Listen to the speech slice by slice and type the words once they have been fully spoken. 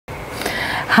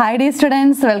Hi dear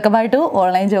students, welcome back to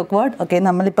online joke word. Okay,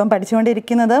 നമ്മളിപ്പം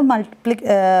പഠിച്ചുകൊണ്ടിരിക്കുന്നത്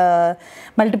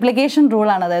multiplication rule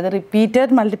ആണ്. അതായത് repeated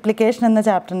multiplication എന്ന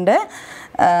ചാപ്റ്ററിന്റെ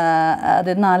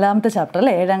അത് നാലാമത്തെ ചാപ്റ്റർ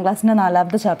അല്ലേ, 7ാം ക്ലാസ്സിന്റെ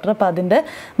നാലാമത്തെ ചാപ്റ്റർ. അപ്പോൾ അതിന്റെ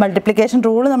മൾട്ടിപ്ലിക്കേഷൻ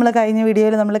റൂൾ നമ്മൾ കഴിഞ്ഞ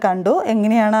വീഡിയോയിൽ നമ്മൾ കണ്ടു.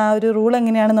 എങ്ങനെയാണ് ആ ഒരു റൂൾ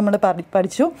എങ്ങനെയാണ് നമ്മൾ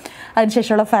പഠിച്ചു.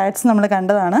 അതിനുശേഷമുള്ള ഫാക്ട്സ് നമ്മൾ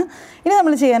കണ്ടതാണ്. ഇനി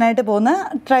നമ്മൾ ചെയ്യാനായിട്ട് പോകുന്ന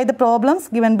try the problems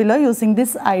given below using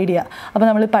this idea. അപ്പോൾ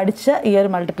നമ്മൾ പഠിച്ച ഈ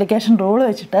ഒരു മൾട്ടിപ്ലിക്കേഷൻ റൂൾ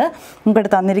വെച്ചിട്ട്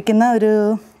നമുക്കിവിടെ തന്നിരിക്കുന്ന ഒരു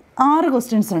 6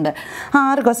 ക്വസ്റ്റ്യൻസ് ഉണ്ട്.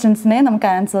 6 ക്വസ്റ്റ്യൻസിനെ നമുക്ക്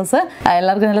ആൻസേഴ്സ്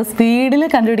എല്ലാവർക്കും നല്ല സ്പീഡിൽ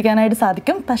കണ്ടുപിടിക്കാനായിട്ട്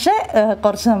സാധിക്കും. പക്ഷേ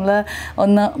കുറച്ച് നമ്മൾ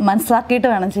ഒന്ന് മനസ്സിലാക്കിയിട്ട്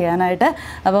വേണം ചെയ്യാനായിട്ട്.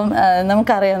 അപ്പം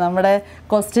നമുക്കറിയാം നമ്മുടെ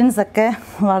ക്വസ്റ്റ്യൻസൊക്കെ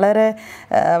വളരെ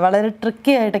വളരെ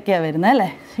ട്രിക്കി ആയിട്ടൊക്കെയാണ് വരുന്നത് അല്ലേ.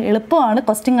 എളുപ്പമാണ്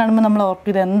ക്വസ്റ്റ്യൻ കാണുമ്പോൾ നമ്മൾ ഓർക്കും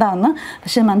ഇത് എന്താണെന്ന്.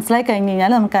 പക്ഷേ മനസ്സിലാക്കി കഴിഞ്ഞ്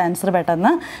കഴിഞ്ഞാൽ നമുക്ക് ആൻസർ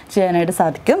പെട്ടെന്ന് ചെയ്യാനായിട്ട്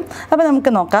സാധിക്കും. അപ്പോൾ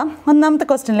നമുക്ക് നോക്കാം. ഒന്നാമത്തെ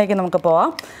ക്വസ്റ്റ്യനിലേക്ക് നമുക്ക് പോവാം.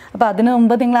 അപ്പോൾ അതിന്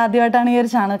മുമ്പ് നിങ്ങൾ ആദ്യമായിട്ടാണ് ഈ ഒരു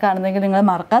ചാനൽ കാണുന്നതെങ്കിൽ നിങ്ങൾ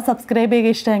മറക്കാം സബ്സ്ക്രൈബ്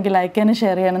ചെയ്യുക, ഇഷ്ടമെങ്കിൽ ലൈക്ക് ചെയ്യാനും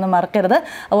ഷെയർ ചെയ്യാനൊന്നും മറക്കരുത്.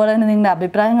 അതുപോലെ തന്നെ നിങ്ങളുടെ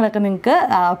അഭിപ്രായങ്ങളൊക്കെ നിങ്ങൾക്ക്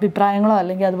അഭിപ്രായങ്ങളോ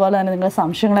അല്ലെങ്കിൽ അതുപോലെ തന്നെ നിങ്ങളുടെ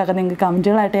സംശയങ്ങളൊക്കെ നിങ്ങൾക്ക്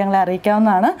കമൻറ്റുകളായിട്ട് ഞങ്ങളെ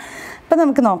അറിയിക്കാവുന്നതാണ്. അപ്പോൾ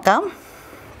നമുക്ക് നോക്കാം.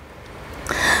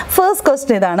 ഫസ്റ്റ്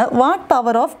ക്വസ്റ്റ്യൻ ഇതാണ്. Watt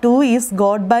power of 2 is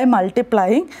got by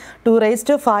multiplying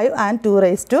 2⁵ and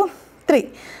 2⁵.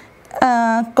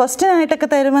 Question ആയിട്ടൊക്കെ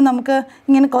തരുമ്പോൾ നമുക്ക്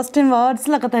ഇങ്ങനെ ക്വസ്റ്റ്യൻ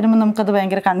വേർഡ്സിലൊക്കെ തരുമ്പോൾ നമുക്കത്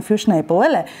ഭയങ്കര കൺഫ്യൂഷനായി പോകും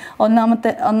അല്ലേ.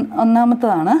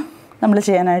 ഒന്നാമത്തതാണ് നമ്മൾ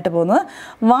ചെയ്യാനായിട്ട് പോകുന്നത്.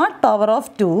 Watt power of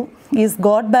 2 is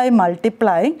got by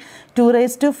multiplying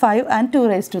 2⁵ and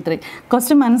 2⁵.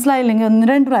 Question മനസ്സിലായില്ലെങ്കിൽ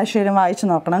 1-2 പ്രാവശ്യം വായിച്ച്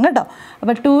നോക്കണം കേട്ടോ.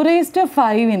 അപ്പോൾ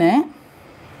 2⁵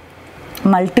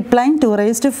 മൾട്ടിപ്ലൈങ്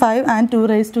 2⁵ and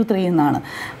 2⁵ എന്നാണ്.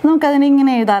 നമുക്കതിനെ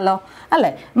ഇങ്ങനെ എഴുതാമല്ലോ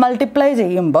അല്ലേ. മൾട്ടിപ്ലൈ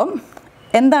ചെയ്യുമ്പം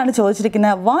എന്താണ്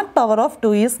ചോദിച്ചിരിക്കുന്നത്? Watt power of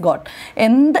 2 is got.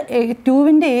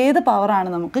 2വിൻ്റെ ഏത് പവറാണ്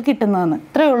നമുക്ക് കിട്ടുന്നതെന്ന്.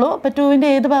 ഇത്രയേ ഉള്ളൂ. അപ്പോൾ 2വിൻ്റെ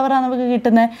ഏത് പവറാണ് നമുക്ക്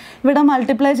കിട്ടുന്നത്? ഇവിടെ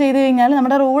മൾട്ടിപ്ലൈ ചെയ്ത് കഴിഞ്ഞാൽ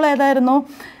നമ്മുടെ റൂൾ ഏതായിരുന്നു?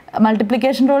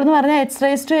 മൾട്ടിപ്ലിക്കേഷൻ റൂൾ എന്ന് പറഞ്ഞാൽ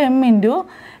h⁻m into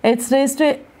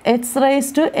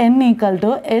h⁻n equal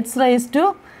to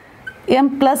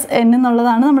h⁻m+n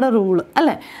എന്നുള്ളതാണ് നമ്മുടെ റൂള്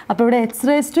അല്ലേ. അപ്പോൾ ഇവിടെ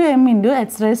h⁻m into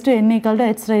h⁻n equal to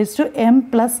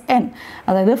h⁻m+n,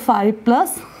 അതായത്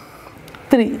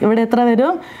 5+3. ഇവിടെ എത്ര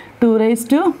വരും?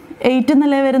 2⁸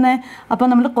 എന്നല്ലേ വരുന്നത്. അപ്പോൾ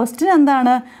നമ്മുടെ ക്വസ്റ്റ്യൻ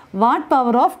എന്താണ്? വാട്ട്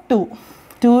പവർ ഓഫ്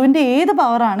 2വിൻ്റെ ഏത്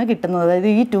പവറാണ് കിട്ടുന്നത്? അതായത്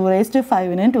ഈ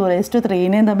 2⁵നെയും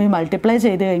 2⁵ തമ്മിൽ മൾട്ടിപ്ലൈ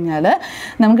ചെയ്ത് കഴിഞ്ഞാൽ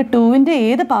നമുക്ക് 2വിൻ്റെ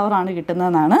ഏത് പവറാണ്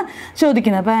കിട്ടുന്നതെന്നാണ്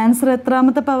ചോദിക്കുന്നത്. അപ്പോൾ ആൻസർ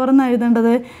എത്രാമത്തെ പവർ എന്ന്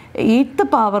എഴുതേണ്ടത്? 8th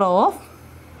power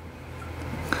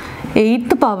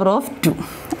of 2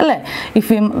 അല്ലേ.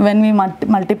 when we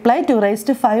multiply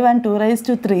 2⁵ and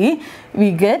 2⁵, we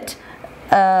get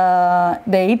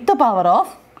the 8th power of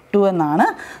 2 എന്നാണ്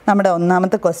നമ്മുടെ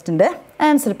ഒന്നാമത്തെ ക്വസ്റ്റ്യൻ്റെ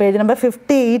ആൻസർ. പേജ് നമ്പർ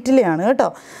 58-ലെയാണ് കേട്ടോ.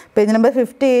 പേജ് നമ്പർ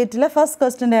 58-ലെ ഫസ്റ്റ്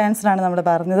ക്വസ്റ്റ്യൻ്റെ ആൻസറാണ് നമ്മൾ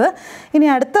പറഞ്ഞത്. ഇനി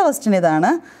അടുത്ത ക്വസ്റ്റ്യൻ ഇതാണ്.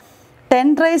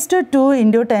 10⁻²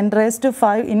 into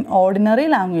 10⁻5 in ordinary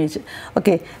language.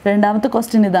 Okay, രണ്ടാമത്തെ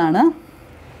ക്വസ്റ്റ്യൻ ഇതാണ്.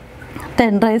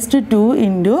 10⁻²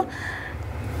 into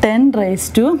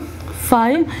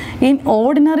 10⁻5 in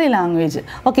ordinary language.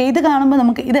 Okay, ഇത് കാണുമ്പോൾ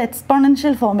നമുക്ക് ഇത്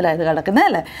എക്സ്പോണൻഷ്യൽ ഫോമിലായത് കിടക്കുന്നത്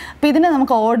അല്ലേ. അപ്പോൾ ഇതിനെ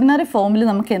നമുക്ക് ഓർഡിനറി ഫോമിൽ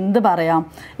നമുക്ക് എന്ത് പറയാം?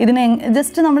 ഇതിനെ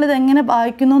ജസ്റ്റ് നമ്മളിത് എങ്ങനെ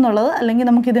വായിക്കുന്നു എന്നുള്ളത്, അല്ലെങ്കിൽ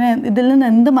നമുക്ക് ഇതിൽ നിന്ന്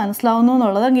എന്ത് മനസ്സിലാവുന്നു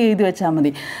എന്നുള്ളത് അങ്ങ് എഴുതി വെച്ചാൽ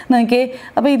മതി. നോക്കിയേ,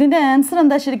 അപ്പോൾ ഇതിൻ്റെ ആൻസർ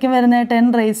എന്താ ശരിക്കും വരുന്നത്?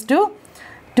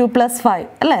 10⁻2+5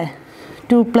 അല്ലേ.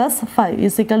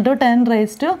 2+5 ഈക്വൽ ടു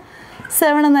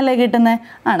 10⁻7 എന്നല്ലേ കിട്ടുന്നത്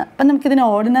ആണ്. അപ്പം നമുക്കിതിനെ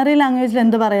ഓർഡിനറി ലാംഗ്വേജിൽ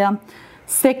എന്ത് പറയാം?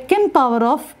 Second power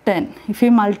of 10. If you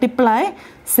multiply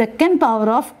second power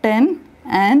of 10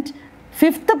 and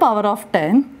 5th power of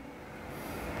 10,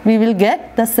 we will get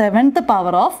the 7th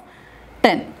power of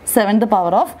 10. 7th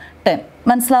power of 10.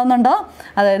 മനസ്സിലാവുന്നുണ്ടോ?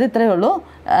 അതായത് ഇത്രയേ ഉള്ളൂ.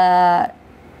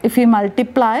 If you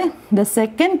multiply the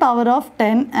second power of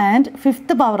 10 and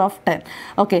 5th power of 10.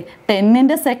 Okay,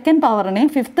 10ൻ്റെ second പവറിനെയും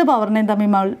 5th പവറിനെയും തമ്മിൽ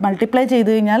multiply ചെയ്ത്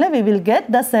കഴിഞ്ഞാൽ we will get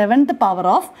the 7th power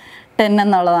of 10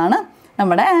 എന്നുള്ളതാണ്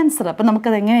നമ്മുടെ answer. അപ്പം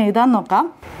നമുക്കത് എങ്ങനെ എഴുതാൻ നോക്കാം.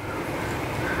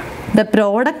 ദ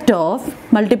പ്രോഡക്റ്റ് ഓഫ്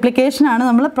മൾട്ടിപ്ലിക്കേഷനാണ്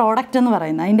നമ്മൾ പ്രോഡക്റ്റ് എന്ന്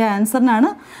പറയുന്നത്. അതിൻ്റെ ആൻസറിനാണ്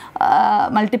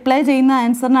മൾട്ടിപ്ലൈ ചെയ്യുന്ന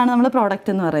ആൻസറിനാണ് നമ്മൾ പ്രോഡക്റ്റ്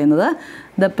എന്ന് പറയുന്നത്.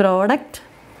 The product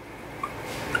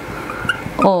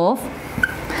of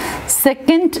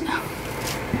second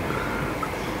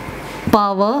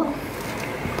power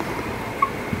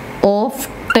of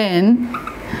 10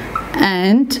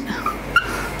 and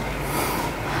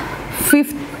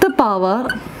 5th power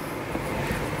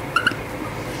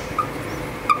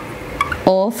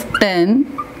of 10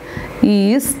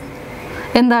 is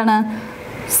എന്താണ്?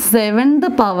 7th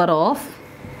power of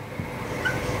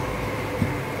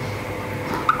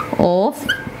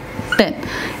 10.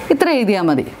 ഇത്ര എഴുതിയാൽ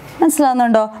മതി.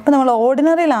 മനസ്സിലാവുന്നുണ്ടോ? അപ്പോൾ നമ്മൾ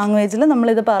ഓർഡിനറി ലാംഗ്വേജിൽ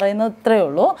നമ്മളിത് പറയുന്നത് ഇത്രയേ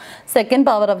ഉള്ളൂ. Second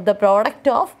power of the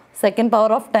product of second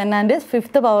power of 10 and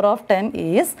 5th power of 10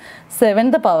 is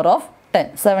 7th power of 10.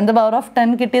 7th power of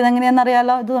 10 കിട്ടിയത് എങ്ങനെയാണെന്ന്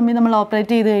അറിയാലോ. ഇത് തമ്മിൽ നമ്മൾ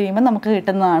ഓപ്പറേറ്റ് ചെയ്ത് കഴിയുമ്പോൾ നമുക്ക്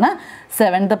കിട്ടുന്നതാണ്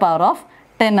 7th power of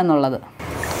 10 എന്നുള്ളത്.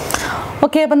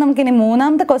 ഓക്കെ, അപ്പം നമുക്കിനി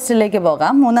മൂന്നാമത്തെ ക്വസ്റ്റ്യനിലേക്ക്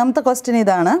പോകാം. മൂന്നാമത്തെ ക്വസ്റ്റ്യൻ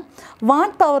ഇതാണ്.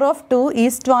 Watt power of 2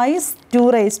 is twice 2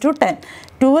 raised to 10.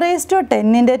 2 raised to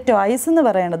 10ൻ്റെ twice എന്ന്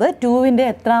പറയുന്നത് 2വിൻ്റെ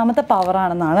എത്രാമത്തെ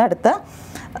പവറാണെന്നാണ്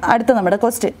അടുത്ത നമ്മുടെ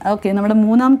ക്വസ്റ്റ്യൻ. ഓക്കെ, നമ്മുടെ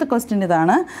മൂന്നാമത്തെ ക്വസ്റ്റ്യൻ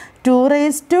ഇതാണ്. 2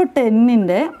 raised to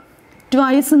 10ൻ്റെ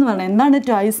ട്വൈസ് എന്ന് പറയുന്നത് എന്താണ്?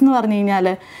 ട്വൈസ് എന്ന് പറഞ്ഞു കഴിഞ്ഞാൽ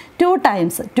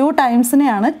 2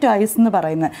 ടൈംസിനെയാണ് ട്വൈസ് എന്ന്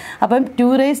പറയുന്നത്. അപ്പം 2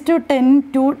 raised to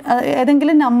 10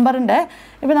 ഏതെങ്കിലും നമ്പറിൻ്റെ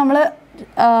ഇപ്പം നമ്മൾ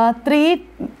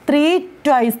 3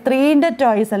 ട്വൈസ് 3ൻ്റെ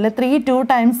ട്വൈസ് അല്ലെ 3 2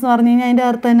 ടൈംസ് എന്ന് പറഞ്ഞു കഴിഞ്ഞാൽ അതിൻ്റെ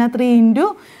അർത്ഥം തന്നെ 3 into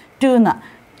 2 എന്നാണ്.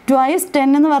 ട്വൈസ്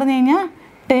 10 എന്ന് പറഞ്ഞു കഴിഞ്ഞാൽ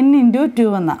 10 into 2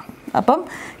 എന്നാണ്. അപ്പം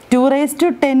 2 raised to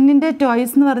 10ൻ്റെ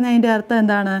ട്വൈസ് എന്ന് പറഞ്ഞാൽ അതിൻ്റെ അർത്ഥം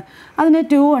എന്താണ്? അതിനെ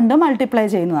 2 കൊണ്ട് മൾട്ടിപ്ലൈ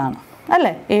ചെയ്യുന്നതാണ്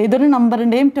അല്ലേ. ഏതൊരു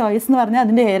നമ്പറിൻ്റെയും ട്വൈസ് എന്ന് പറഞ്ഞാൽ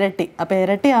അതിൻ്റെ ഇരട്ടി. അപ്പോൾ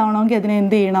ഇരട്ടി ആവണമെങ്കിൽ അതിനെ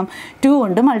എന്ത് ചെയ്യണം? 2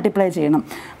 കൊണ്ട് മൾട്ടിപ്ലൈ ചെയ്യണം.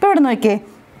 അപ്പോൾ ഇവിടെ നോക്കിയേ,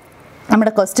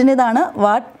 നമ്മുടെ ക്വസ്റ്റ്യൻ ഇതാണ്.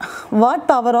 Watt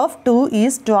power of 2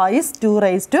 is twice 2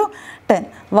 raised to 10.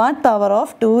 Watt power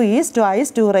of 2 is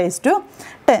twice 2 raised to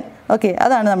 10. Okay,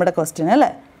 അതാണ് നമ്മുടെ ക്വസ്റ്റ്യൻ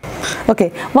അല്ലേ. Okay,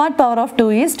 watt power of 2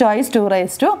 is twice 2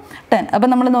 raised to 10. അപ്പം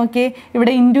നമ്മൾ നോക്കിയേ,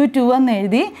 ഇവിടെ ഇൻറ്റു 2 എന്ന്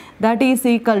എഴുതി. ദാറ്റ് ഈസ്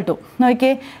ഈക്വൽ ടു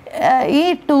നോക്കിയേ, ഈ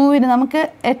 2വിന് നമുക്ക്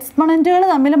എക്സ്പൊണൻറ്റുകൾ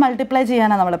തമ്മിൽ മൾട്ടിപ്ലൈ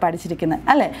ചെയ്യാനാണ് നമ്മൾ പഠിച്ചിരിക്കുന്നത്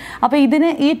അല്ലേ. അപ്പോൾ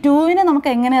ഈ 2വിനെ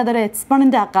നമുക്ക് എങ്ങനെ അതൊരു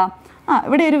എക്സ്പൊണൻ്റ് ആക്കാം?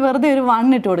 ഇവിടെ വെറുതെ ഒരു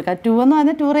 1 ഇട്ട് കൊടുക്കുക. 2 എന്ന്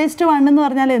പറഞ്ഞാൽ 2 raised to 1 എന്ന്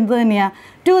പറഞ്ഞാൽ എന്ത് തന്നെയാണ്?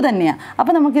 2 തന്നെയാണ്.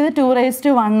 അപ്പോൾ നമുക്കിത് 2 raised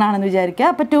to 1 ആണെന്ന് വിചാരിക്കുക.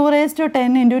 അപ്പോൾ 2 raised to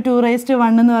 10 into 2 raised to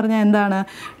 1 എന്ന് പറഞ്ഞാൽ എന്താണ്?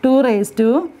 2 raised to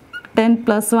 10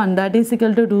 plus 1 that is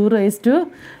equal to 2 raised to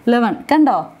 11.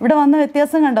 കണ്ടോ, ഇവിടെ വന്ന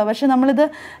വ്യത്യാസം കണ്ടോ? പക്ഷേ നമ്മളിത്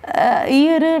ഈ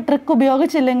ഒരു ട്രിക്ക്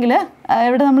ഉപയോഗിച്ചില്ലെങ്കിൽ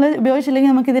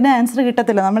നമുക്കിതിൻ്റെ ആൻസർ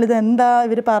കിട്ടത്തില്ല. നമ്മളിത് എന്താ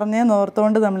ഇവർ പറഞ്ഞതെന്ന്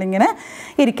ഓർത്തുകൊണ്ട് നമ്മളിങ്ങനെ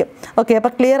ഇരിക്കും. ഓക്കെ,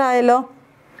 അപ്പോൾ ക്ലിയർ ആയല്ലോ.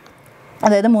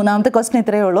 അതായത് മൂന്നാമത്തെ ക്വസ്റ്റ്യൻ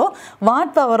ഇത്രയേ ഉള്ളൂ.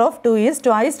 Watt power of 2 is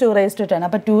twice 2 raised to 10.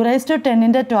 അപ്പോൾ 2 raised to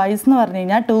 10ൻ്റെ ട്വൈസ് എന്ന് പറഞ്ഞു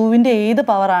കഴിഞ്ഞാൽ 2വിൻ്റെ ഏത്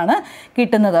പവറാണ്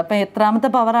കിട്ടുന്നത്? അപ്പോൾ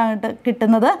എത്രാമത്തെ പവറാണ്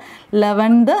കിട്ടുന്നത്?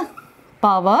 11th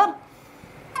power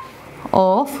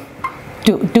of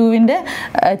 2വിൻ്റെ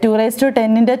 2 raised to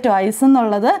 10ൻ്റെ twice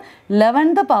എന്നുള്ളത്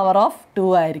 11th power of 2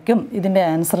 ആയിരിക്കും ഇതിൻ്റെ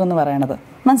ആൻസർ എന്ന് പറയുന്നത്.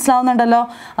 മനസ്സിലാവുന്നുണ്ടല്ലോ.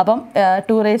 അപ്പം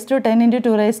 2 raised to 10 into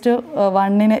 2 raised to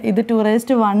 1നെ ഇത് 2 raised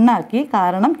to 1 ആക്കി.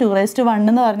 കാരണം 2 raised to 1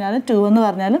 എന്ന് പറഞ്ഞാലും 2 എന്ന്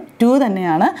പറഞ്ഞാലും 2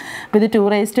 തന്നെയാണ്. അപ്പോൾ ഇത് 2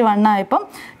 raised to 1 ആയപ്പം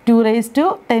 2 raised to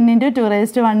 10 into 2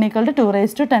 raised to 1 equal to 2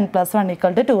 raised to 10 plus 1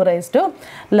 equal to 2 raised to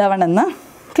 11 എന്ന്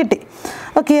കിട്ടി.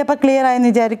 ഓക്കെ, അപ്പോൾ ക്ലിയർ ആയെന്ന്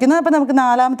വിചാരിക്കുന്നു. അപ്പോൾ നമുക്ക്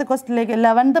നാലാമത്തെ ക്വസ്റ്റ്യനിലേക്ക്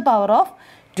 11th power of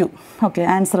 2. Okay,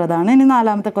 answer അതാണ്. ഇനി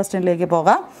നാലാമത്തെ ക്വസ്റ്റ്യനിലേക്ക്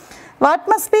പോകാം. What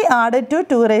must be added to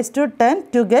 2 raised to 10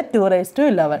 to get 2 raised to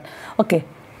 11? Okay,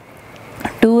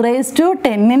 2 raised to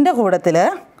 10ൻ്റെ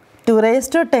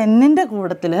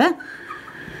കൂട്ടത്തിൽ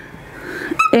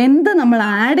എന്ത് നമ്മൾ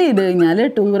ആഡ് ചെയ്ത് കഴിഞ്ഞാൽ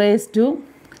 2 raised to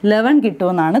 11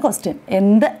 കിട്ടുമെന്നാണ് ക്വസ്റ്റ്യൻ.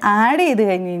 എന്ത് ആഡ് ചെയ്ത്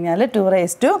കഴിഞ്ഞ് കഴിഞ്ഞാൽ 2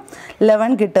 raised to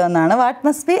 11 കിട്ടുമെന്നാണ്. What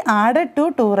must be added to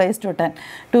 2 raised to 10.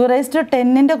 2 raised to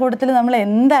 10ൻ്റെ കൂട്ടത്തിൽ നമ്മൾ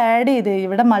എന്ത് ആഡ് ചെയ്ത്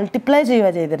ഇവിടെ മൾട്ടിപ്ലൈ ചെയ്യുക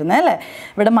ചെയ്തിരുന്നത് അല്ലേ.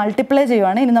 ഇവിടെ മൾട്ടിപ്ലൈ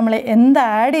ചെയ്യുവാണ്. ഇനി നമ്മൾ എന്ത്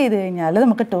ആഡ് ചെയ്ത് കഴിഞ്ഞാൽ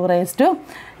നമുക്ക് 2 raised to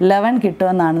 11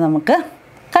 കിട്ടുമെന്നാണ് നമുക്ക്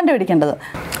കണ്ടുപിടിക്കേണ്ടത്.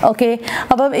 ഓക്കെ,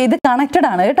 അപ്പോൾ ഇത് കണക്റ്റഡ്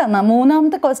ആണ് കേട്ടോ.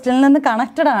 മൂന്നാമത്തെ ക്വസ്റ്റ്യനിൽ നിന്ന്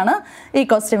കണക്റ്റഡ് ആണ് ഈ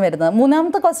ക്വസ്റ്റ്യൻ വരുന്നത്.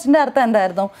 മൂന്നാമത്തെ ക്വസ്റ്റ്യൻ്റെ അർത്ഥം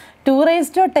എന്തായിരുന്നു? 2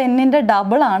 raised to 10ൻ്റെ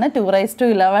ഡബിളാണ് 2 raised to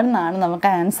 11 എന്നാണ് നമുക്ക്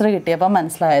ആൻസർ കിട്ടിയപ്പോൾ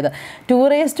മനസ്സിലായത്. 2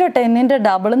 raised to 10ൻ്റെ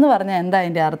ഡബിൾ എന്ന് പറഞ്ഞാൽ എന്താ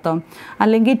അതിൻ്റെ അർത്ഥം?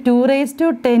 അല്ലെങ്കിൽ 2 raised to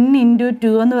 10 into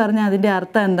 2 എന്ന് പറഞ്ഞാൽ അതിൻ്റെ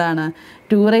അർത്ഥം എന്താണ്?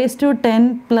 2 raised to 10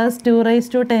 plus 2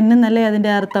 raised to 10 എന്നല്ലേ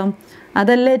അതിൻ്റെ അർത്ഥം?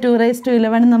 അതല്ലേ 2 raised to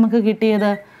 11 നമുക്ക്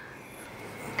കിട്ടിയത്?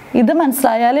 ഇത്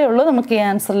മനസ്സിലായാലേ ഉള്ളൂ നമുക്ക് ഈ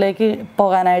ആൻസറിലേക്ക്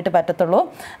പോകാനായിട്ട് പറ്റത്തുള്ളൂ.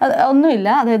 അത് ഒന്നുമില്ല.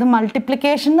 അതായത്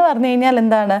മൾട്ടിപ്ലിക്കേഷൻ എന്ന് പറഞ്ഞു കഴിഞ്ഞാൽ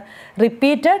എന്താണ്?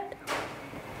 റിപ്പീറ്റഡ്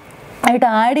ആയിട്ട്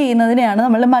ആഡ് ചെയ്യുന്നതിനെയാണ്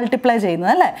നമ്മൾ മൾട്ടിപ്ലൈ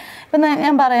ചെയ്യുന്നത് അല്ലേ. ഇപ്പം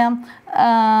ഞാൻ പറയാം,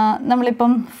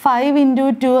 നമ്മളിപ്പം 5 into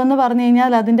 2 എന്ന് പറഞ്ഞു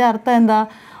കഴിഞ്ഞാൽ അതിൻ്റെ അർത്ഥം എന്താ?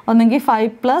 ഒന്നെങ്കിൽ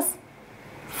 5 plus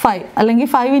 5 അല്ലെങ്കിൽ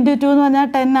 5 into 2 എന്ന്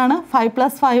പറഞ്ഞാൽ 10 ആണ്. 5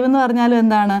 plus 5 എന്ന് പറഞ്ഞാലും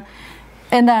എന്താണ്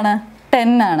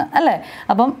 10 ആണ് അല്ലേ.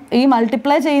 അപ്പം ഈ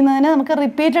മൾട്ടിപ്ലൈ ചെയ്യുന്നതിന് നമുക്ക്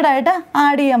റിപ്പീറ്റഡ് ആയിട്ട്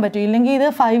ആഡ് ചെയ്യാൻ പറ്റും. ഇല്ലെങ്കിൽ ഇത്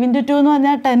 5 into 2 എന്ന്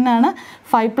പറഞ്ഞാൽ 10 ആണ്.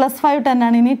 5 plus 5 10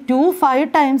 ആണ്. ഇനി 2 5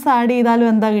 times ആഡ് ചെയ്താലും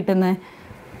എന്താ കിട്ടുന്നത്?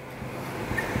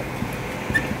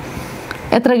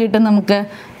 എത്ര കിട്ടും നമുക്ക്?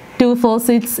 2 4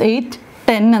 6 8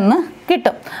 10 എന്ന്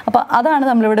കിട്ടും. അപ്പോൾ അതാണ്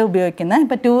നമ്മളിവിടെ ഉപയോഗിക്കുന്നത്.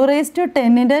 ഇപ്പോൾ 2 raised to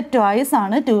 10ൻ്റെ ട്വൈസ്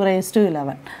ആണ് 2 raised to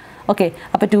 11. ഓക്കെ,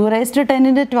 അപ്പോൾ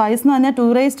 2^10 ട്വൈസ് എന്ന് പറഞ്ഞാൽ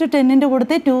 2^10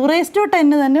 കൂടത്തിൽ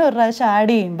 2^10 തന്നെ ഒരു പ്രാവശ്യം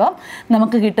ആഡ് ചെയ്യുമ്പം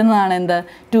നമുക്ക് കിട്ടുന്നതാണ് എന്ത്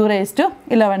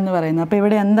 2^11 എന്ന് പറയുന്നത്. അപ്പോൾ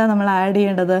ഇവിടെ എന്താ നമ്മൾ ആഡ്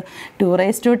ചെയ്യേണ്ടത്?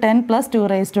 2^10 +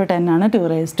 2^10 ആണ്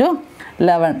 2^11.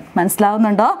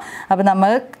 മനസ്സിലാവുന്നുണ്ടോ? അപ്പോൾ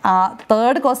നമ്മൾ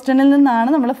തേർഡ് ക്വസ്റ്റ്യനിൽ നിന്നാണ്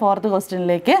നമ്മൾ ഫോർത്ത്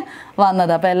ക്വസ്റ്റ്യനിലേക്ക്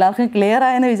വന്നത്. അപ്പോൾ എല്ലാവർക്കും ക്ലിയർ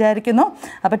ആയെന്ന് വിചാരിക്കുന്നു.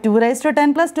 അപ്പോൾ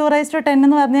 2^10 + 2^10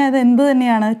 എന്ന് പറഞ്ഞാൽ അത് എന്ത്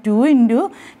തന്നെയാണ്? 2 ×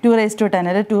 2^10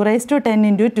 അല്ലെ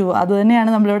 2^10 × 2 അത് തന്നെയാണ്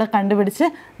നമ്മളിവിടെ കണ്ടുപിടിച്ച്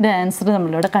ഇതിൻ്റെ ആൻസർ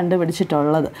നമ്മളിവിടെ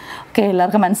കണ്ടുപിടിച്ചിട്ടുള്ളത്. ഓക്കെ,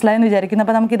 എല്ലാവർക്കും മനസ്സിലായെന്ന് വിചാരിക്കുന്നു.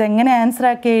 അപ്പോൾ നമുക്കിത് എങ്ങനെ ആൻസർ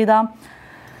ആക്കി എഴുതാം?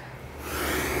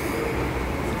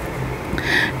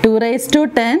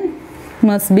 2^10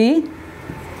 must be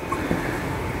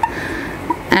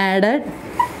added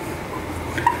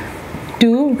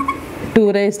to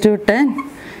 2^10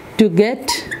 to get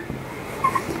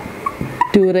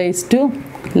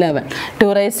 2^11.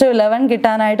 2^11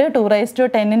 കിട്ടാനായിട്ട്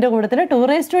 2^10 കൂട്ടത്തിൽ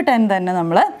 2^10 തന്നെ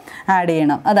നമ്മൾ ആഡ്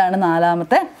ചെയ്യണം. അതാണ്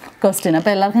നാലാമത്തെ ക്വസ്റ്റ്യൻ.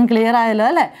 അപ്പോൾ എല്ലാവർക്കും ക്ലിയർ ആയല്ലോ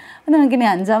അല്ലേ? അപ്പോൾ നമുക്കിനി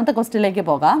അഞ്ചാമത്തെ ക്വസ്റ്റ്യനിലേക്ക്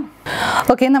പോകാം.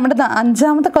 ഓക്കെ, നമ്മുടെ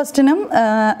അഞ്ചാമത്തെ ക്വസ്റ്റ്യനും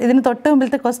ഇതിന് തൊട്ട്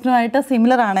മുമ്പിലത്തെ ക്വസ്റ്റ്യനുമായിട്ട്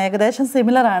സിമിലറാണ്, ഏകദേശം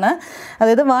സിമിലറാണ്.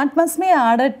 അതായത് what must be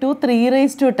added to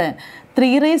 3^10.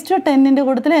 3^10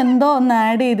 കൂട്ടത്തിൽ എന്തോ ഒന്ന്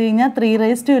ആഡ് ചെയ്ത് കഴിഞ്ഞാൽ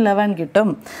 3^11 കിട്ടും.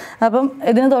 അപ്പം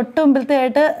ഇതിന് തൊട്ട് മുമ്പിലത്തെ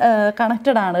ആയിട്ട്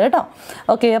കണക്റ്റഡ് ആണ് കേട്ടോ.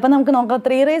 ഓക്കെ, അപ്പം നമുക്ക് നോക്കാം.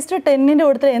 3^10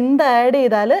 കൂട്ടത്തിൽ എന്ത് ആഡ്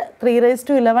ചെയ്താൽ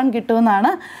 3^11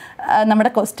 കിട്ടുമെന്നാണ്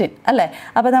നമ്മുടെ ക്വസ്റ്റ്യൻ അല്ലേ?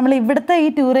 അപ്പോൾ നമ്മൾ ഇവിടുത്തെ ഈ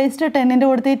 2^10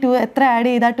 കൂട്ടത്തിൽ 2 എത്ര ആഡ്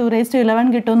ചെയ്താൽ 2^11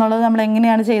 കിട്ടും എന്നുള്ളത് നമ്മൾ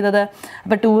എങ്ങനെയാണ് ചെയ്തത്?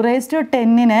 അപ്പോൾ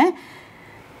 2^10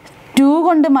 2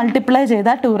 കൊണ്ട് മൾട്ടിപ്ലൈ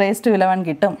ചെയ്താൽ 2^11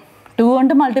 കിട്ടും. 2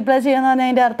 കൊണ്ട് മൾട്ടിപ്ലൈ ചെയ്യാന്ന് പറഞ്ഞാൽ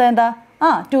അതിൻ്റെ അർത്ഥം എന്താ?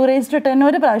 2^10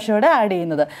 ഒരു പ്രാവശ്യം ഇവിടെ ആഡ്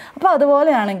ചെയ്യുന്നത്. അപ്പോൾ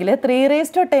അതുപോലെയാണെങ്കിൽ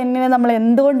 3^10 നമ്മൾ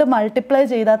എന്തുകൊണ്ട് മൾട്ടിപ്ലൈ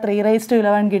ചെയ്താൽ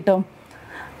 3^11 കിട്ടും?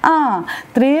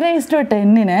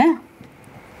 3^10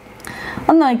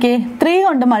 ഒന്ന് നോക്കിയേ, 3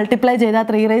 കൊണ്ട് മൾട്ടിപ്ലൈ ചെയ്താൽ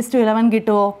 3^11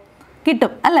 കിട്ടുമോ?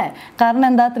 കിട്ടും അല്ലേ? കാരണം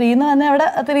എന്താ? 3 എന്ന് പറഞ്ഞാൽ ഇവിടെ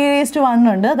 3^1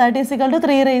 ഉണ്ട്. ദാറ്റ് ഈസ് ഈക്വൽ ടു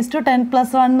 3^10 +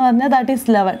 1 എന്ന് പറഞ്ഞാൽ ദാറ്റ് ഈസ്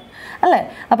 11 അല്ലേ?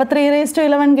 അപ്പോൾ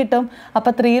 3^11 കിട്ടും.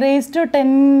 അപ്പോൾ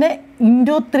 3^10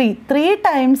 × 3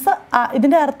 ടൈംസ്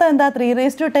ഇതിൻ്റെ അർത്ഥം എന്താ?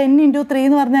 3^10 × 3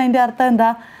 എന്ന് പറഞ്ഞാൽ അതിൻ്റെ അർത്ഥം എന്താ?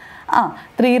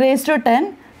 3^10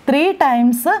 3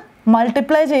 ടൈംസ്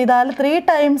മൾട്ടിപ്ലൈ ചെയ്താൽ 3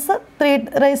 ടൈംസ്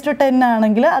 3^10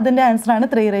 ആണെങ്കിൽ അതിൻ്റെ ആൻസറാണ്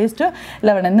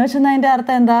 3^11 എന്ന് വെച്ചാൽ അതിൻ്റെ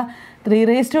അർത്ഥം എന്താ?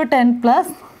 3^10 +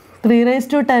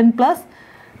 3^10 +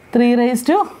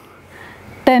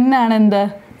 3^10 ആണ് എന്ത്?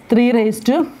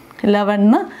 3^11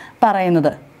 എന്ന്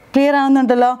പറയുന്നത്. ക്ലിയർ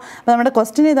ആവുന്നുണ്ടല്ലോ? അപ്പോൾ നമ്മുടെ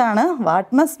ക്വസ്റ്റ്യൻ ഇതാണ്,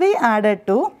 what must be added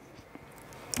to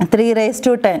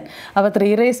 3^10. അപ്പോൾ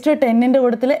 3^10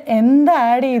 കൂട്ടത്തിൽ എന്ത്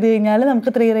ആഡ് ചെയ്ത് കഴിഞ്ഞാൽ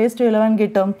നമുക്ക് 3^11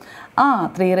 കിട്ടും?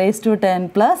 3^10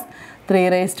 +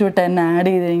 3^10 ആഡ്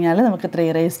ചെയ്ത് കഴിഞ്ഞാൽ നമുക്ക്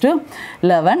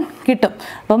 3^11 കിട്ടും.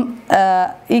 അപ്പം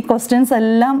ഈ ക്വസ്റ്റ്യൻസ്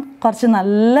എല്ലാം കുറച്ച്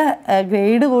നല്ല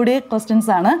ഗ്രേഡ് കൂടിയ ക്വസ്റ്റ്യൻസ്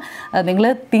ആണ്. നിങ്ങൾ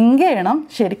തിങ്ക് ചെയ്യണം,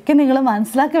 ശരിക്കും നിങ്ങൾ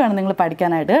മനസ്സിലാക്കി വേണം നിങ്ങൾ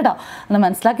പഠിക്കാനായിട്ട് കേട്ടോ. ഒന്ന്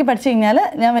മനസ്സിലാക്കി പഠിച്ചു കഴിഞ്ഞാൽ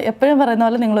ഞാൻ എപ്പോഴും പറയുന്ന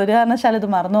പോലെ നിങ്ങൾ ഒരു കാരണവശാലും ഇത്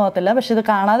മറന്നു പോകത്തില്ല. പക്ഷേ ഇത്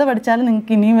കാണാതെ പഠിച്ചാൽ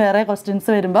നിങ്ങൾക്ക് ഇനിയും വേറെ ക്വസ്റ്റ്യൻസ്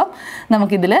വരുമ്പോൾ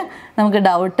നമുക്ക്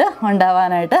ഡൗട്ട്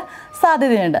ഉണ്ടാവാനായിട്ട്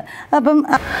സാധ്യതയുണ്ട്. അപ്പം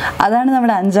അതാണ്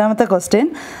നമ്മുടെ അഞ്ചാമത്തെ ക്വസ്റ്റ്യൻ.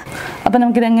 അപ്പം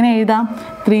നമുക്കിതെങ്ങനെ എഴുതാം?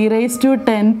 3^10 +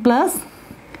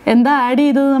 എന്താ ആഡ്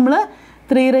ചെയ്തത് നമ്മൾ?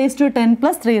 3^10 +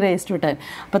 3^10.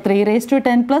 അപ്പോൾ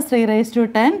 3^10 +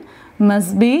 3^10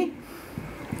 must be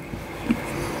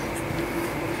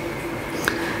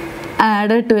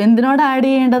added to എന്തിനോട് add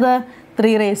ചെയ്യേണ്ടത്?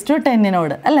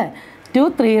 3^10 അല്ലേ? to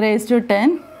 3^10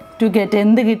 to get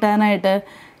എന്ത് കിട്ടാനായിട്ട്?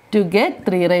 to get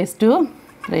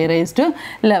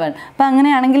 3^11. അപ്പോൾ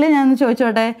അങ്ങനെയാണെങ്കിൽ ഞാൻ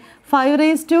ചോദിച്ചോട്ടെ,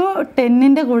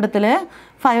 5^10 കൂട്ടത്തിൽ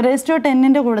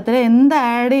എന്ത്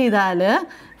ആഡ് ചെയ്താൽ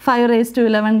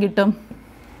 5^11 കിട്ടും?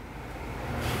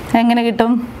 എങ്ങനെ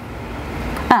കിട്ടും?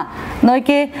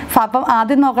 നോക്കിയേ, അപ്പം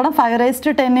ആദ്യം നോക്കണം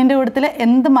 5^10 കൂട്ടത്തിൽ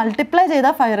എന്ത് മൾട്ടിപ്ലൈ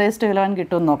ചെയ്താൽ 5^11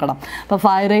 കിട്ടും നോക്കണം. അപ്പോൾ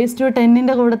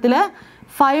 5^10 കൂട്ടത്തിൽ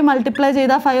 5 മൾട്ടിപ്ലൈ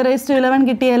ചെയ്താൽ 5^11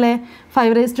 കിട്ടിയല്ലേ?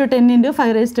 5^10 ×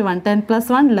 5^1 10 +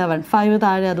 1 11 5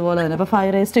 താഴെ അതുപോലെ തന്നെ. അപ്പോൾ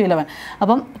 5^11.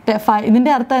 അപ്പം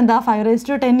ഇതിൻ്റെ അർത്ഥം എന്താ?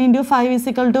 5^10 × 5 =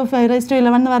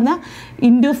 5^11 എന്ന് പറഞ്ഞാൽ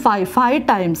 × 5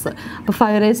 ടൈംസ്. അപ്പോൾ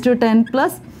 5^10 +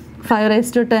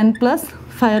 5^10 +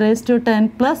 5^10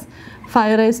 +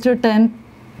 5^10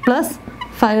 +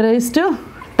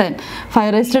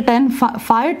 5^10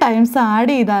 5 ടൈംസ്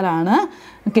ആഡ് ചെയ്താലാണ്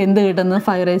നമുക്ക് എന്ത് കിട്ടുന്നത്?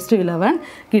 5^11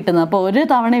 കിട്ടുന്നത്. അപ്പോൾ ഒരു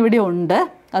തവണ ഇവിടെ ഉണ്ട്,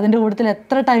 അതിൻ്റെ കൂട്ടത്തിൽ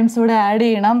എത്ര ടൈംസ് ഇവിടെ ആഡ്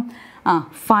ചെയ്യണം?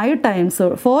 4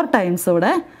 ടൈംസ്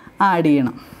ഇവിടെ ആഡ്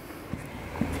ചെയ്യണം.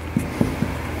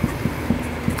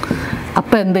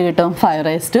 അപ്പോൾ എന്ത് കിട്ടും?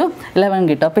 5^11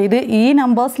 കിട്ടും. അപ്പോൾ ഇത് ഈ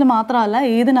നമ്പേഴ്സിൽ മാത്രമല്ല,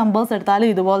 ഏത് നമ്പേഴ്സ് എടുത്താലും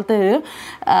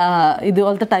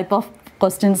ഇതുപോലത്തെ ടൈപ്പ് ഓഫ്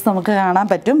ക്വസ്റ്റ്യൻസ് നമുക്ക് കാണാൻ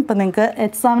പറ്റും. അപ്പോൾ നിങ്ങൾക്ക്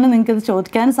എക്സാമിന് നിങ്ങൾക്ക് ഇത്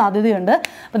ചോദിക്കാൻ സാധ്യതയുണ്ട്.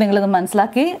 അപ്പോൾ നിങ്ങളിത്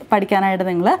മനസ്സിലാക്കി പഠിക്കാനായിട്ട്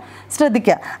നിങ്ങൾ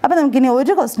ശ്രദ്ധിക്കുക. അപ്പോൾ നമുക്കിനി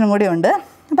ഒരു ക്വസ്റ്റ്യനും കൂടി ഉണ്ട്.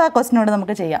 അപ്പോൾ ആ ക്വസ്റ്റ്യനോട്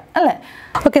നമുക്ക് ചെയ്യാം അല്ലേ.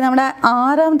 ഓക്കെ, നമ്മുടെ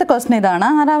ആറാമത്തെ ക്വസ്റ്റ്യൻ ഇതാണ്.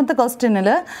 ആറാമത്തെ ക്വസ്റ്റ്യനിൽ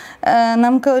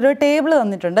നമുക്ക് ഒരു ടേബിൾ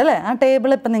തന്നിട്ടുണ്ട് അല്ലേ. ആ ടേബിൾ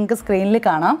ഇപ്പം നിങ്ങൾക്ക് സ്ക്രീനിൽ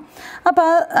കാണാം. അപ്പോൾ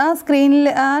ആ സ്ക്രീനിൽ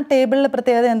ആ ടേബിളിലെ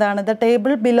പ്രത്യേകത എന്താണ്? The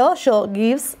table below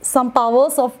gives some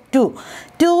powers of 2.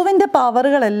 2വിൻ്റെ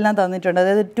പവറുകളെല്ലാം തന്നിട്ടുണ്ട്.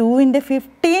 അതായത് 2ൻ്റെ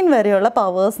 15 വരെയുള്ള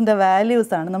പവേഴ്സിൻ്റെ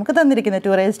വാല്യൂസാണ് നമുക്ക് തന്നിരിക്കുന്നത്.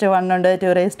 2⁻1 ഉണ്ട്,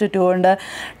 2⁻2 ഉണ്ട്,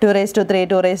 2⁻3,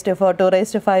 2⁻4,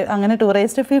 2⁻5 അങ്ങനെ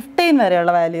 2⁻15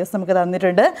 വരെയുള്ള വാല്യൂസ് നമുക്ക്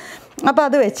തന്നിട്ടുണ്ട്. അപ്പോൾ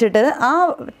അത് വെച്ചിട്ട് ആ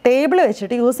ടേബിൾ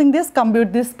വെച്ചിട്ട് using this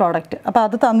compute this product. അപ്പോൾ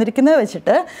അത് തന്നിരിക്കുന്നത്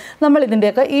വെച്ചിട്ട് നമ്മൾ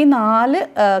ഇതിൻ്റെയൊക്കെ ഈ 4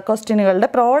 ക്വസ്റ്റ്യനുകളുടെ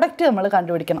പ്രോഡക്റ്റ് നമ്മൾ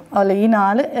കണ്ടുപിടിക്കണം. അല്ല, ഈ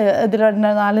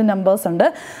 4 നമ്പേഴ്സ് ഉണ്ട്,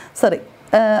 സോറി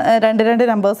 2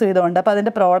 നമ്പേഴ്സ് വീതമുണ്ട്. അപ്പോൾ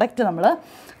അതിൻ്റെ പ്രോഡക്റ്റ് നമ്മൾ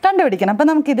കണ്ടുപിടിക്കണം. അപ്പോൾ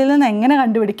നമുക്ക് ഇതിൽ നിന്ന് എങ്ങനെ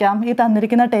കണ്ടുപിടിക്കാം? ഈ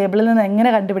തന്നിരിക്കുന്ന ടേബിളിൽ നിന്ന് എങ്ങനെ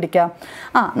കണ്ടുപിടിക്കാം?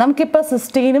 നമുക്കിപ്പോൾ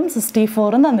 16ഉം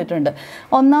 64ഉം തന്നിട്ടുണ്ട്.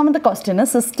 ഒന്നാമത്തെ ക്വസ്റ്റ്യന്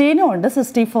 16ഉം ഉണ്ട്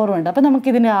 64ഉം ഉണ്ട്. അപ്പോൾ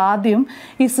നമുക്കിതിൻ്റെ ആദ്യം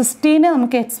ഈ 16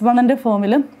 നമുക്ക് എക്സ്പോണൻ്റ്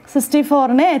ഫോമിലും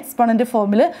 64നെ എക്സ്പോണൻ്റ്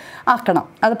ഫോമിൽ ആക്കണം.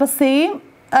 അതിപ്പോൾ സെയിം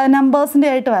നമ്പേഴ്സിൻ്റെ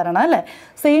ആയിട്ട് വരണം അല്ലേ.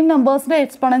 സെയിം നമ്പേഴ്സിൻ്റെ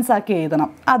എക്സ്പോണൻസ് ആക്കി എഴുതണം.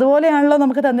 അതുപോലെയാണല്ലോ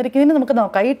നമുക്ക് തന്നിരിക്കുന്നതിന് നമുക്ക്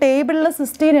നോക്കാം. ഈ ടേബിളിൽ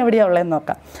 16 എവിടെയാണ് ഉള്ളതെന്ന്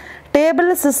നോക്കാം.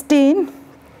 ടേബിളിൽ 16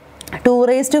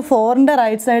 2⁴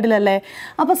 റൈറ്റ് സൈഡിലല്ലേ.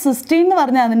 അപ്പോൾ 16 എന്ന്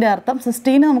പറഞ്ഞാൽ അതിൻ്റെ അർത്ഥം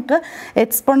 16 നമുക്ക്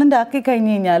എക്സ്പോണൻ്റ് ആക്കി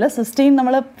കഴിഞ്ഞ് കഴിഞ്ഞാൽ 16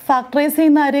 നമ്മൾ ഫാക്ടറൈസ്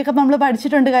ചെയ്യുന്ന കാര്യമൊക്കെ നമ്മൾ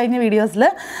പഠിച്ചിട്ടുണ്ട് കഴിഞ്ഞ വീഡിയോസിൽ.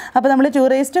 അപ്പോൾ നമ്മൾ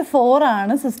 2⁴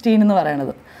 ആണ് 16 എന്ന്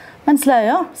പറയുന്നത്.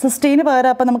 മനസ്സിലായോ? 16 പകരം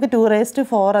അപ്പോൾ നമുക്ക് 2⁴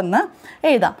 എന്ന്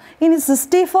എഴുതാം. ഇനി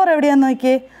 64 എവിടെയാണെന്ന്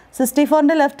നോക്കിയേ.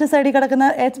 64ൻ്റെ ലെഫ്റ്റ് സൈഡിൽ കിടക്കുന്ന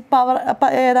പവർ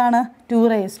ഏതാണ്?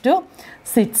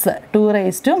 2⁻6.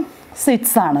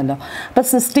 2⁻6 ആണല്ലോ. അപ്പോൾ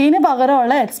 16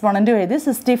 പകരമുള്ള എക്സ്പോണൻറ്റും എഴുതി,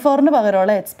 64ന്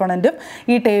പകരമുള്ള എക്സ്പോണൻറ്റും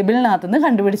ഈ ടേബിളിനകത്ത് നിന്ന്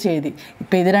കണ്ടുപിടിച്ച് എഴുതി.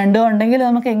 ഇപ്പോൾ ഇത് രണ്ടും ഉണ്ടെങ്കിൽ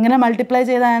നമുക്ക് എങ്ങനെ മൾട്ടിപ്ലൈ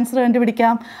ചെയ്ത ആൻസർ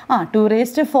കണ്ടുപിടിക്കാം?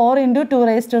 2⁻4 ×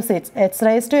 2⁻6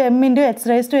 h⁻m ×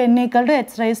 h⁻n =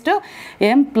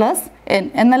 hM + n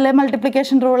എന്നല്ലേ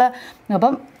മൾട്ടിപ്ലിക്കേഷൻ റൂള്.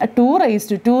 അപ്പം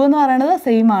 2⁻2 എന്ന് പറയുന്നത്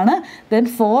സെയിം ആണ്. ദെൻ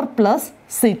 4 +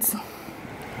 6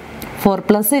 =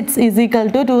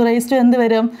 2⁻2 എന്ത്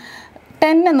വരും?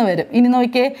 10 എന്ന് വരും. ഇനി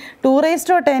നോക്കിയേ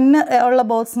 2⁻10 ഉള്ള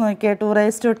ബോക്സ് നോക്കിയേ.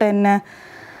 2⁻10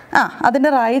 അതിൻ്റെ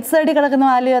റൈറ്റ് സൈഡിൽ കിടക്കുന്ന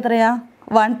വാല്യൂ എത്രയാ?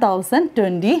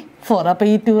 1024. അപ്പോൾ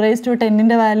ഈ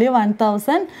 2⁻10ൻ്റെ വാല്യൂ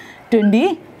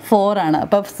 1024 ആണ്.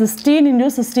 അപ്പോൾ 16 ×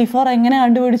 64 എങ്ങനെ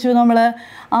കണ്ടുപിടിച്ചു നമ്മൾ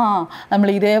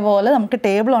ഇതേപോലെ നമുക്ക്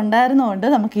ടേബിൾ ഉണ്ടായിരുന്നതുകൊണ്ട്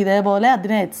നമുക്ക് ഇതേപോലെ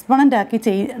അതിനെ എക്സ്പോണൻ്റ് ആക്കി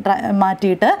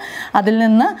മാറ്റിയിട്ട് അതിൽ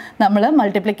നിന്ന് നമ്മൾ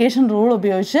മൾട്ടിപ്ലിക്കേഷൻ റൂൾ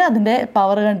ഉപയോഗിച്ച് അതിൻ്റെ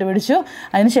പവർ കണ്ടുപിടിച്ചു.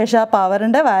 അതിനുശേഷം ആ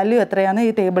പവറിൻ്റെ വാല്യൂ എത്രയാണെന്ന്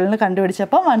ഈ ടേബിളിൽ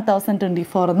കണ്ടുപിടിച്ചപ്പോൾ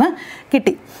 1024 എന്ന്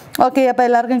കിട്ടി. ഓക്കെ, അപ്പോൾ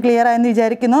എല്ലാവർക്കും ക്ലിയർ ആയെന്ന്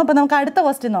വിചാരിക്കുന്നു. അപ്പോൾ നമുക്ക് അടുത്ത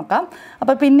ക്വസ്റ്റ്യൻ നോക്കാം.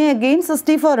 അപ്പോൾ പിന്നെ അഗെയിൻ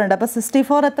 64 ഉണ്ട്. അപ്പോൾ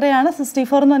 64 എത്രയാണ്?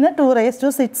 64 എന്ന് പറഞ്ഞാൽ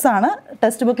 2⁻6 ആണ്.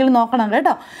 ടെക്സ്റ്റ് ബുക്കിൽ നോക്കണം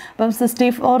കേട്ടോ. അപ്പം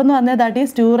 64 എന്ന് പറഞ്ഞാൽ ദാറ്റ്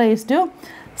ഈസ് 2⁻6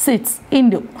 ×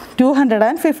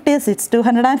 256.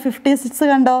 256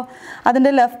 കണ്ടോ?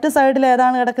 അതിൻ്റെ ലെഫ്റ്റ് സൈഡിൽ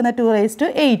ഏതാണ് കിടക്കുന്നത്?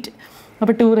 2⁸.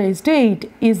 അപ്പോൾ 2⁸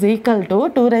 ഈസ് ഈക്വൽ ടു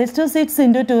 2�6 ×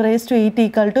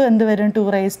 2⁸ എന്ത് വരും?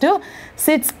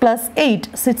 2⁻6 + 8.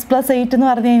 6 + 8 എന്ന്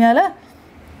പറഞ്ഞു കഴിഞ്ഞാൽ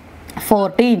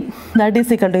 14. ദാറ്റ്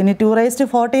ഈസ് ഈക്വൽ ടു ഇനി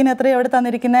 2⁻14 എത്രയാണ് ഇവിടെ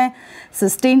തന്നിരിക്കുന്നത്?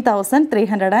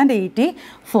 16,384.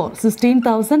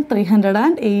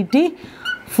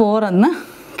 16,384 എന്ന്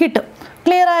കിട്ടും.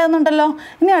 ക്ലിയർ ആയെന്നുണ്ടല്ലോ.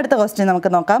 ഇനി അടുത്ത ക്വസ്റ്റ്യൻ നമുക്ക്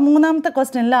നോക്കാം. മൂന്നാമത്തെ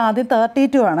ക്വസ്റ്റ്യനിൽ ആദ്യം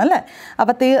 32 ആണല്ലേ.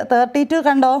 അപ്പോൾ 32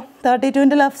 കണ്ടോ?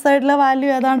 32ൻ്റെ ലെഫ്റ്റ് സൈഡിലെ വാല്യൂ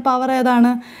ഏതാണ്? പവർ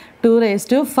ഏതാണ്?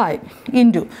 2⁵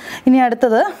 ഇൻറ്റു. ഇനി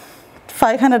അടുത്തത്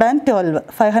 512.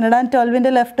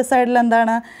 512ൻ്റെ ലെഫ്റ്റ് സൈഡിൽ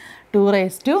എന്താണ്?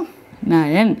 2⁹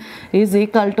 ഈസ്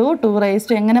ഈക്വൽ ടു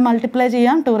 2⁻. എങ്ങനെ മൾട്ടിപ്ലൈ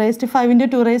ചെയ്യാം? 2⁵ ×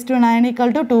 2⁻9 =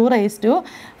 2⁵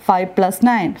 5 +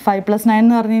 9. 5 + 9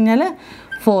 എന്ന് പറഞ്ഞു കഴിഞ്ഞാൽ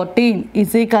 14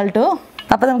 ഈസ് ഈക്വൽ ടു.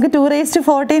 അപ്പോൾ നമുക്ക്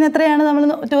 2⁻14 എത്രയാണ്? നമ്മൾ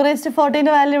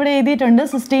 2⁻14ൻ്റെ വാല്യൂ ഇവിടെ എഴുതിയിട്ടുണ്ട്.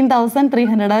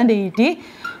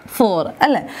 16,384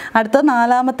 അല്ലേ. അടുത്ത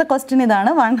നാലാമത്തെ ക്വസ്റ്റ്യൻ ഇതാണ്.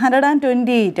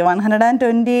 128.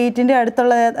 128ൻ്റെ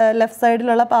അടുത്തുള്ള ലെഫ്റ്റ്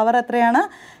സൈഡിലുള്ള പവർ എത്രയാണ്?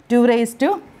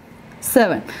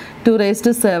 2⁻7.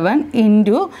 2⁻7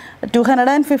 ഇൻറ്റു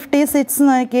 256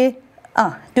 നോക്കി.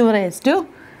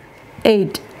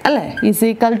 2⁸ അല്ലേ. Is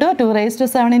equal to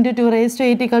 2⁻7 × 2⁸ =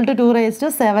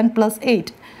 2⁻7 + 8.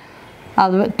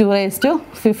 അത്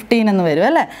 2⁻15 എന്ന് വരും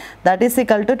അല്ലേ. ദാറ്റ് ഈസ്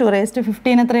ഈക്വൽ ടു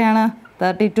 2⁻15 എത്രയാണ്?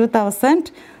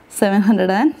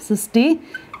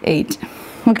 32,768.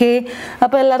 ഓക്കെ,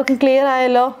 അപ്പോൾ എല്ലാവർക്കും ക്ലിയർ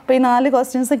ആയല്ലോ. അപ്പോൾ ഈ 4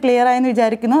 ക്വസ്റ്റ്യൻസ് ക്ലിയർ ആയെന്ന്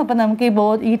വിചാരിക്കുന്നു. അപ്പോൾ നമുക്ക്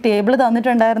ഈ ടേബിൾ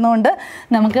തന്നിട്ടുണ്ടായിരുന്നതുകൊണ്ട്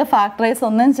നമുക്ക് ഫാക്ടറൈസ്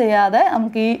ഒന്നും ചെയ്യാതെ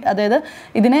നമുക്ക് അതായത്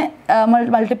ഇതിനെ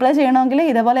മൾട്ടിപ്ലൈ ചെയ്യണമെങ്കിൽ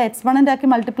ഇതേപോലെ എക്സ്പൊണൻ്റ് ആക്കി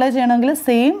മൾട്ടിപ്ലൈ ചെയ്യണമെങ്കിൽ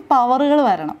സെയിം പവറുകൾ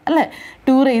വരണം അല്ലേ.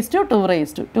 2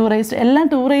 എല്ലാം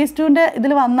 2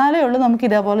 ഇതിൽ വന്നാലേ ഉള്ളൂ നമുക്ക്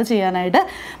ഇതേപോലെ ചെയ്യാനായിട്ട്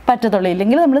പറ്റത്തുള്ളൂ.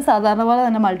 ഇല്ലെങ്കിൽ നമ്മൾ സാധാരണ പോലെ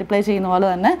തന്നെ മൾട്ടിപ്ലൈ ചെയ്യുന്ന പോലെ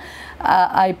തന്നെ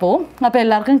ആയിപ്പോവും. അപ്പോൾ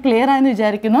എല്ലാവർക്കും ക്ലിയർ ആയെന്ന്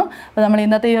വിചാരിക്കുന്നു. അപ്പോൾ നമ്മൾ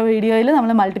ഇന്നത്തെ ഈ വീഡിയോയിൽ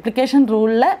നമ്മൾ മൾട്ടിപ്ലിക്കേഷൻ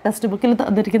റൂളിലെ ടെക്സ്റ്റ് ബുക്കിൽ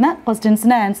തന്നിരിക്കുന്ന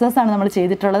ക്വസ്റ്റ്യൻസിൻ്റെ ആൻസേഴ്സാണ് നമ്മൾ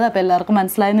ചെയ്തിട്ടുള്ളത്. അപ്പോൾ എല്ലാവർക്കും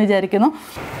മനസ്സിലായെന്ന് വിചാരിക്കുന്നു.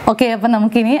 ഓക്കെ, അപ്പോൾ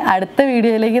നമുക്കിനി അടുത്ത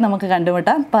വീഡിയോയിലേക്ക് നമുക്ക്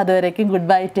കണ്ടുമുട്ടാം. അപ്പോൾ അതുവരേക്കും ഗുഡ്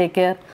ബൈ, ടേക്ക് കെയർ.